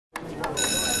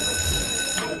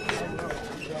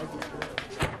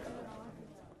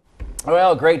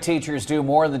Well, great teachers do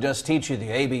more than just teach you the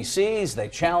ABCs. They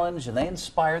challenge and they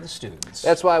inspire the students.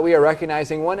 That's why we are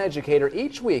recognizing one educator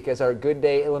each week as our Good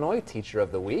Day Illinois Teacher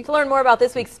of the Week. To learn more about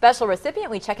this week's special recipient,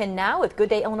 we check in now with Good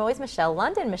Day Illinois' Michelle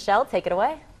London. Michelle, take it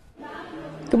away.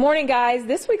 Good morning, guys.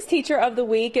 This week's Teacher of the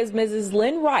Week is Mrs.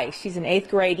 Lynn Rice. She's an 8th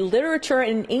grade literature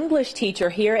and English teacher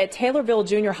here at Taylorville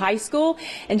Junior High School.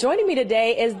 And joining me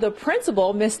today is the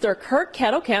principal, Mr. Kurt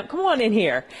Kettlecamp. Come on in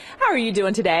here. How are you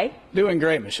doing today? Doing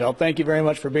great, Michelle. Thank you very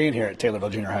much for being here at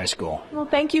Taylorville Junior High School. Well,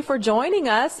 thank you for joining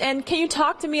us. And can you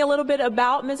talk to me a little bit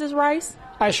about Mrs. Rice?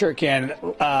 I sure can.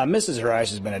 Mrs.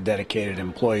 Rice has been a dedicated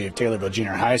employee of Taylorville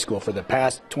Junior High School for the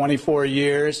past 24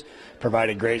 years,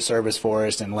 provided great service for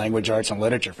us in language arts and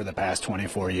literature for the past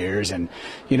 24 years. And,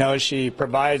 you know, she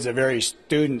provides a very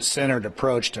student-centered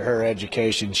approach to her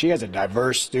education. She has a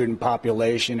diverse student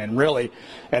population, and really,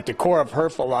 at the core of her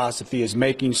philosophy is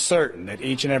making certain that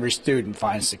each and every student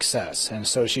finds success. And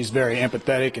so she's very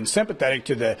empathetic and sympathetic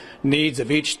to the needs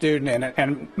of each student,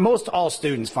 and most all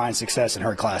students find success in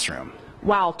her classroom.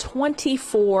 Wow,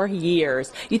 24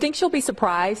 years. You think she'll be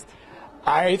surprised?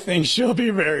 I think she'll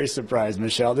be very surprised,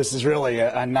 Michelle. This is really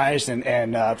a nice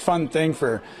and fun thing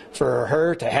for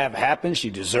her to have happen.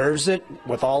 She deserves it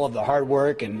with all of the hard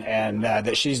work and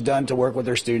that she's done to work with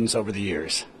her students over the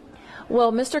years.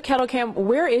 Well, Mr. Kettlecamp,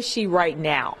 where is she right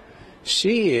now?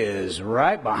 She is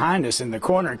right behind us in the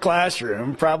corner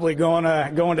classroom, probably going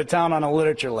to town on a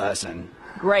literature lesson.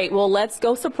 Great. Well, let's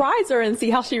go surprise her and see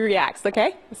how she reacts,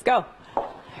 okay? Let's go.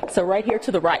 So right here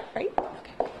to the right, right?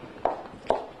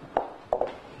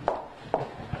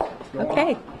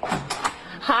 Okay.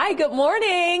 Hi, good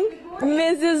morning.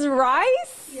 Mrs.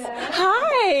 Rice? Yes.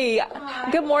 Hi.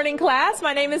 Good morning, class.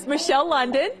 My name is Michelle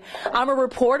London. I'm a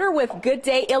reporter with Good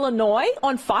Day Illinois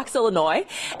on Fox, Illinois,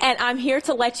 and I'm here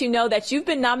to let you know that you've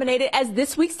been nominated as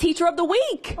this week's Teacher of the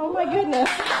Week. Oh, my goodness.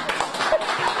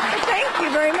 Thank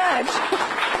you very much.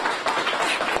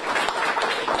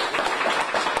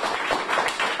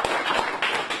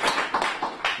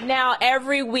 Now,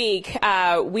 every week,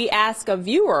 we ask a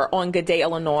viewer on Good Day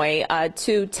Illinois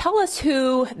to tell us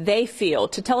who they feel,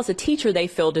 to tell us a teacher they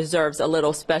feel deserves a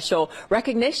little special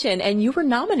recognition, and you were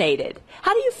nominated.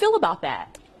 How do you feel about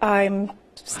that? I'm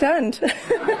stunned.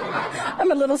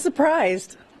 I'm a little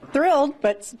surprised. Thrilled,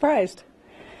 but surprised.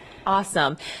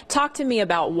 Awesome. Talk to me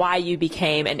about why you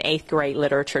became an 8th grade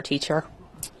literature teacher.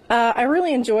 I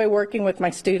really enjoy working with my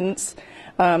students.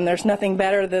 There's nothing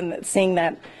better than seeing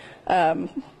that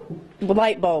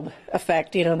light bulb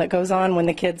effect, you know, that goes on when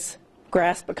the kids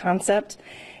grasp a concept.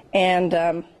 And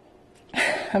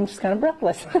I'm just kind of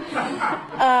breathless.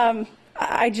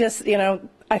 I just, you know,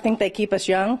 I think they keep us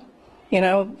young, you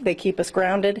know, they keep us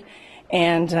grounded,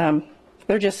 and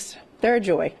they're a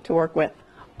joy to work with.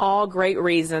 All great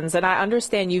reasons, and I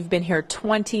understand you've been here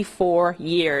 24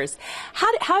 years. How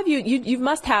have you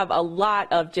must have a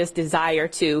lot of just desire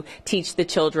to teach the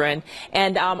children,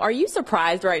 and are you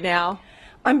surprised right now?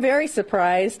 I'm very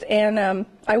surprised, and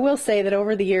I will say that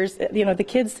over the years, you know, the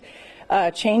kids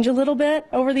change a little bit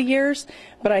over the years,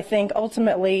 but I think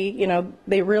ultimately, you know,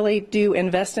 they really do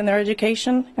invest in their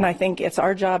education, and I think it's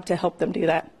our job to help them do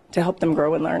that, to help them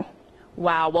grow and learn.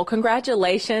 Wow. Well,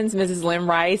 congratulations, Mrs. Lynn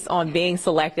Rice, on being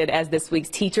selected as this week's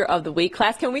Teacher of the Week.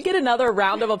 Class, can we get another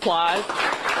round of applause?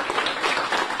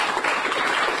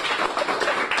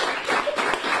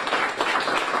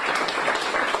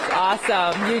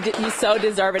 Awesome. You so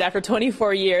deserve it after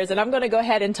 24 years. And I'm going to go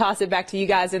ahead and toss it back to you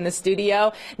guys in the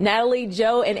studio. Natalie,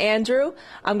 Joe, and Andrew,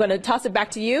 I'm going to toss it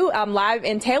back to you. I'm live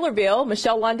in Taylorville.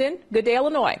 Michelle London, Good Day,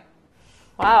 Illinois.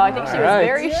 Wow, I think she was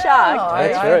very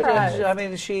shocked. I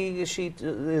mean, she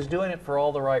is doing it for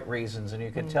all the right reasons, and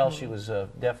you can tell she was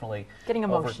definitely getting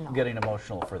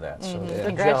emotional for that. So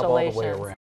Congratulations. good job all the way around.